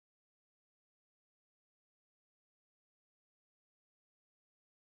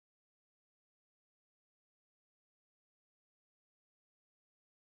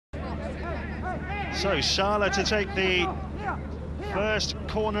So Sala to take the first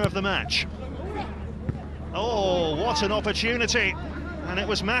corner of the match. Oh, what an opportunity! And it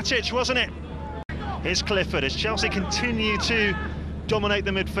was Matic, wasn't it? Here's Clifford as Chelsea continue to dominate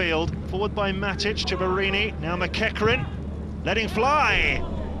the midfield. Forward by Matic to Borini. Now McEachran letting fly.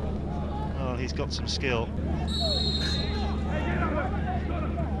 Oh, he's got some skill.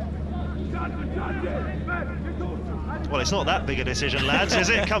 Well, it's not that big a decision, lads, is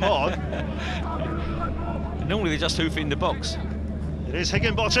it? Come on. Normally they just hoof in the box. It is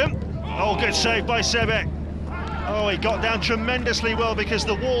Higginbottom. Oh, good save by Sebek. Oh, he got down tremendously well because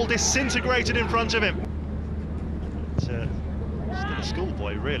the wall disintegrated in front of him. Still a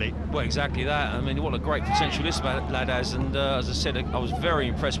schoolboy, really. Well, exactly that. I mean, what a great potential this lad has. And as I said, I was very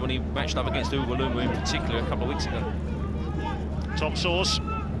impressed when he matched up against Uwaluma in particular a couple of weeks ago. Top source.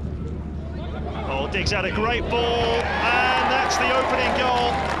 Oh, digs out a great ball, and that's the opening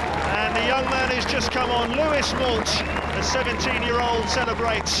goal. And the young man who's just come on, Lewis Malt, the 17-year-old,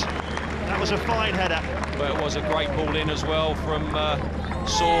 celebrates. That was a fine header. Well, it was a great ball in as well from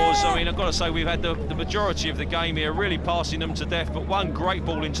Soares. I mean, I've got to say, we've had the majority of the game here really passing them to death, but one great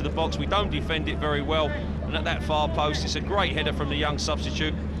ball into the box. We don't defend it very well, and at that far post, it's a great header from the young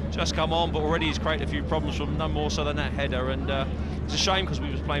substitute. Just come on, but already he's created a few problems from no more so than that header, and it's a shame because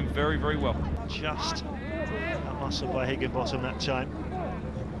we was playing very, very well. Just a muscle by Higginbottom that time.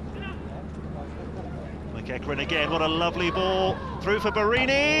 McEachran again, what a lovely ball. Through for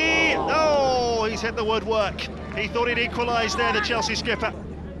Borini. Oh, he's hit the woodwork. He thought he'd equalise there, the Chelsea skipper.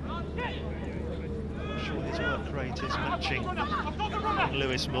 I'm sure his work rate is matching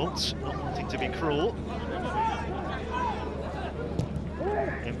Lewis Malt's, not wanting to be cruel.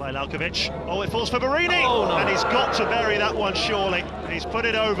 In by Lalkovic. Oh, it falls for Borini! Oh, no. And he's got to bury that one, surely. He's put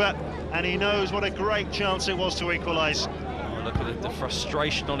it over, and he knows what a great chance it was to equalise. Oh, look at the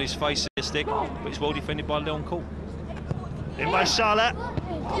frustration on his face, stick, but it's well defended by Leon Cool. In by Sala.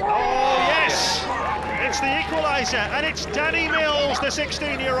 Oh, yes! It's the equaliser, and it's Danny Mills, the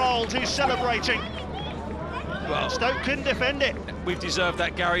 16-year-old, who's celebrating. Well, Stoke couldn't defend it. We've deserved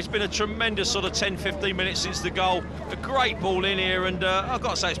that, Gary. It's been a tremendous sort of 10-15 minutes since the goal. A great ball in here, and I've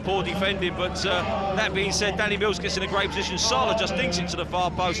got to say it's poor defending, but that being said, Danny Mills gets in a great position. Sala just dinks it to the far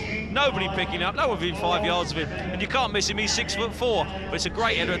post. Nobody picking up, no one within 5 yards of him. And you can't miss him, he's 6'4". But it's a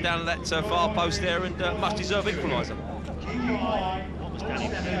great header down that far post there, and much deserved equaliser. What was Danny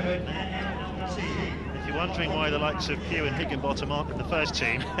doing? If you're wondering why the likes of Pugh and Higginbottom aren't in the first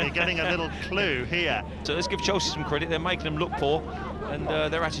team, they're getting a little clue here. So let's give Chelsea some credit. They're making them look poor, and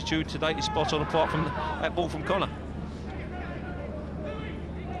their attitude today is spot on, apart from that ball from Conor.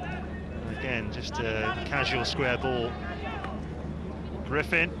 Again, just a casual square ball.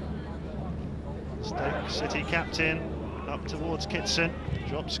 Griffin, Stoke City captain, up towards Kitson,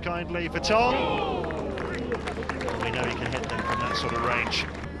 drops kindly for Tom. We know he can hit them from that sort of range.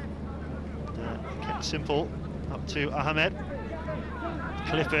 Kept simple, up to Ahamed.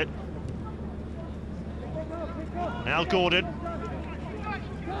 Clifford. Now Gordon.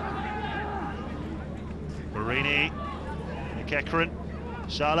 Borini. McEachran.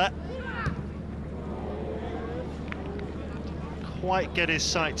 Sala. Quite get his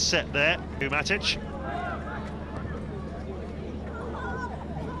sights set there. Matic. He's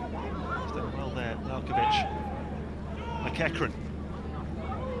done well there, Lalkovic. McEachran.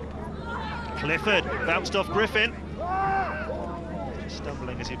 Clifford bounced off Griffin.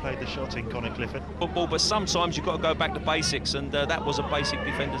 Stumbling as he played the shot in, Conor Clifford. Football, but sometimes you've got to go back to basics, and that was a basic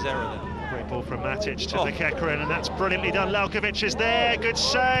defender's error there. Great ball from Matic to McEachran, and that's brilliantly done. Lalkovic is there, good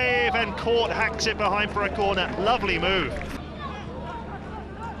save, and Court hacks it behind for a corner. Lovely move.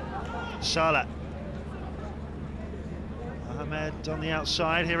 Sala. Ahamed on the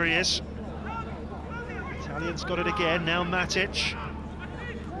outside, here he is. Italian's got it again, now Matic.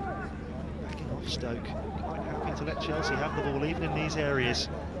 Backing off Stoke, quite happy to let Chelsea have the ball even in these areas.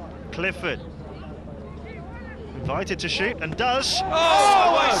 Clifford. Invited to shoot, and does.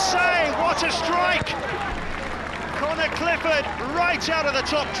 Oh, I say, what a strike! Conor Clifford right out of the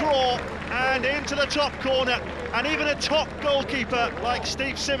top draw and into the top corner, and even a top goalkeeper like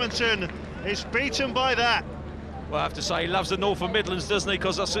Steve Simonton is beaten by that. Well, I have to say, he loves the North of Midlands, doesn't he?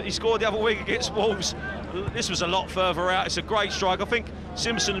 Because he scored the other week against Wolves. This was a lot further out. It's a great strike. I think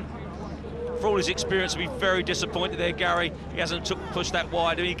Simpson, for all his experience, will be very disappointed there, Gary. He hasn't pushed that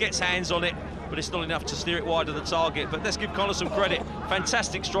wide. I mean, he gets hands on it, but it's not enough to steer it wide of the target. But let's give Conor some credit.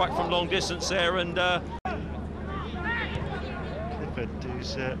 Fantastic strike from long distance there, and Clifford,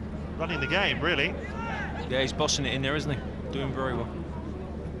 who's running the game, really. Yeah, he's bossing it in there, isn't he? Doing very well.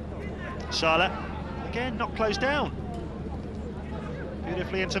 Sala, again, not closed down.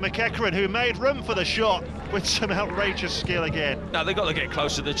 Beautifully into McEachran, who made room for the shot with some outrageous skill again. Now they've got to get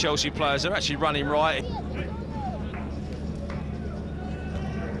close to the Chelsea players. They're actually running right.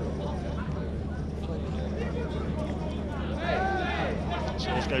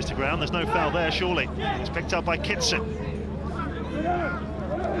 Source goes to ground. There's no foul there, surely. It's picked up by Kitson.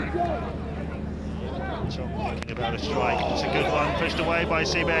 So thinking about a strike. It's a good one, pushed away by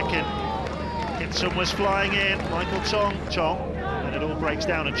Sebek, and Kitson was flying in. Michael Tong, and it all breaks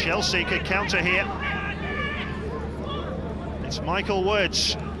down, and Chelsea could counter here. It's Michael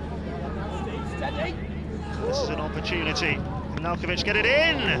Woods. This is an opportunity. Lalkovic get it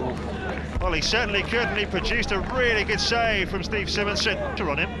in. Well, he certainly could, and he produced a really good save from Steve Simonson.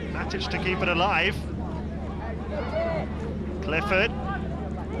 On him, Matic to keep it alive. Clifford.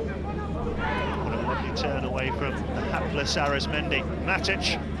 What a lovely turn away from the hapless Ahamed.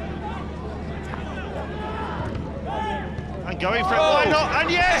 Matic. And going for it, why not? And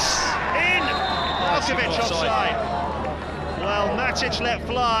yes! In! Lalkovic offside. Well, Matic let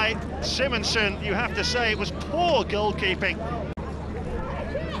fly. Simonson, you have to say, it was poor goalkeeping.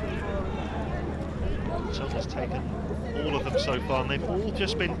 Has taken all of them so far, and they've all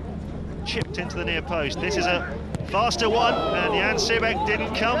just been chipped into the near post. This is a faster one, and Jan Sebek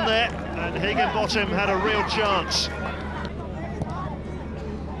didn't come there, and Higginbottom had a real chance.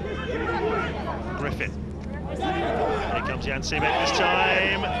 Griffin. Here comes Jan Sebek this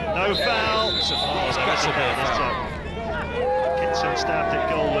time. No foul. It's better this time. Kitson stabbed it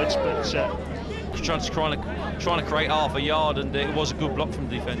goalwards, but trying to create half a yard, and it was a good block from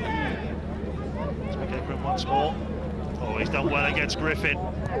the defender. Once more. Oh, he's done well against Griffin.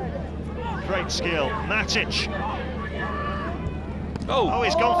 Great skill. Matic. Oh,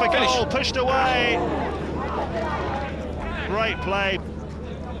 he's gone for goal. Pushed away. Great play.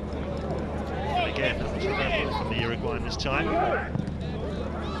 And again, that was a red ball from the Uruguayan this time.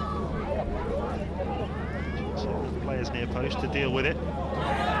 So the players near post to deal with it.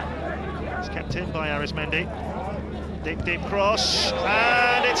 It's kept in by Ahamed. Deep cross,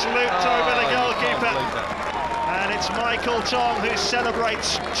 and it's looped over the goalkeeper. And it's Michael Tong who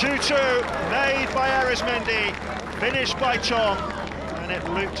celebrates. 2-2, made by Ahamed, finished by Tong, and it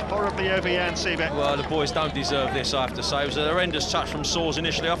looped horribly over Jan Sebek. Well, the boys don't deserve this, I have to say. It was a horrendous touch from Soares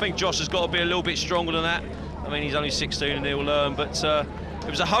initially. I think Josh has got to be a little bit stronger than that. I mean, he's only 16 and he'll learn, but it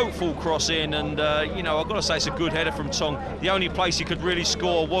was a hopeful cross in, and you know, I've got to say it's a good header from Tong. The only place he could really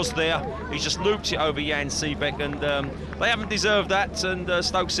score was there. He just looped it over Jan Sebek, and they haven't deserved that, and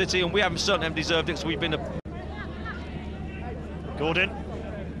Stoke City, and we certainly haven't deserved it, because we've been a... Gordon.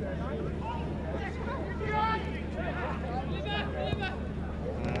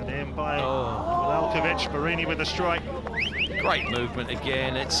 And in by Lalkovic. Borini with the strike. Great movement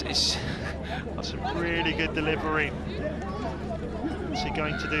again. It's That's a really good delivery. What's he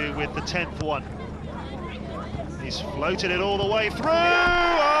going to do with the 10th one? He's floated it all the way through.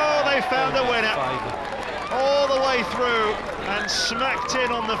 Oh, they found a winner. All the way through, and smacked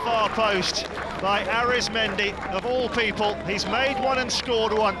in on the far post by Ahamed, of all people. He's made one and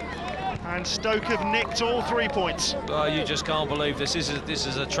scored one, and Stoke have nicked all 3 points. Oh, you just can't believe this. This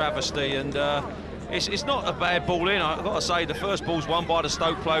is a travesty, and it's not a bad ball in. I've got to say, the first ball's won by the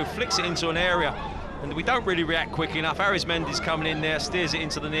Stoke player, flicks it into an area, and we don't really react quick enough. Ahamed is coming in there, steers it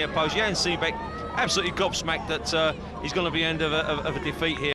into the near post. Jan Sebek absolutely gobsmacked that he's going to be end of a defeat here.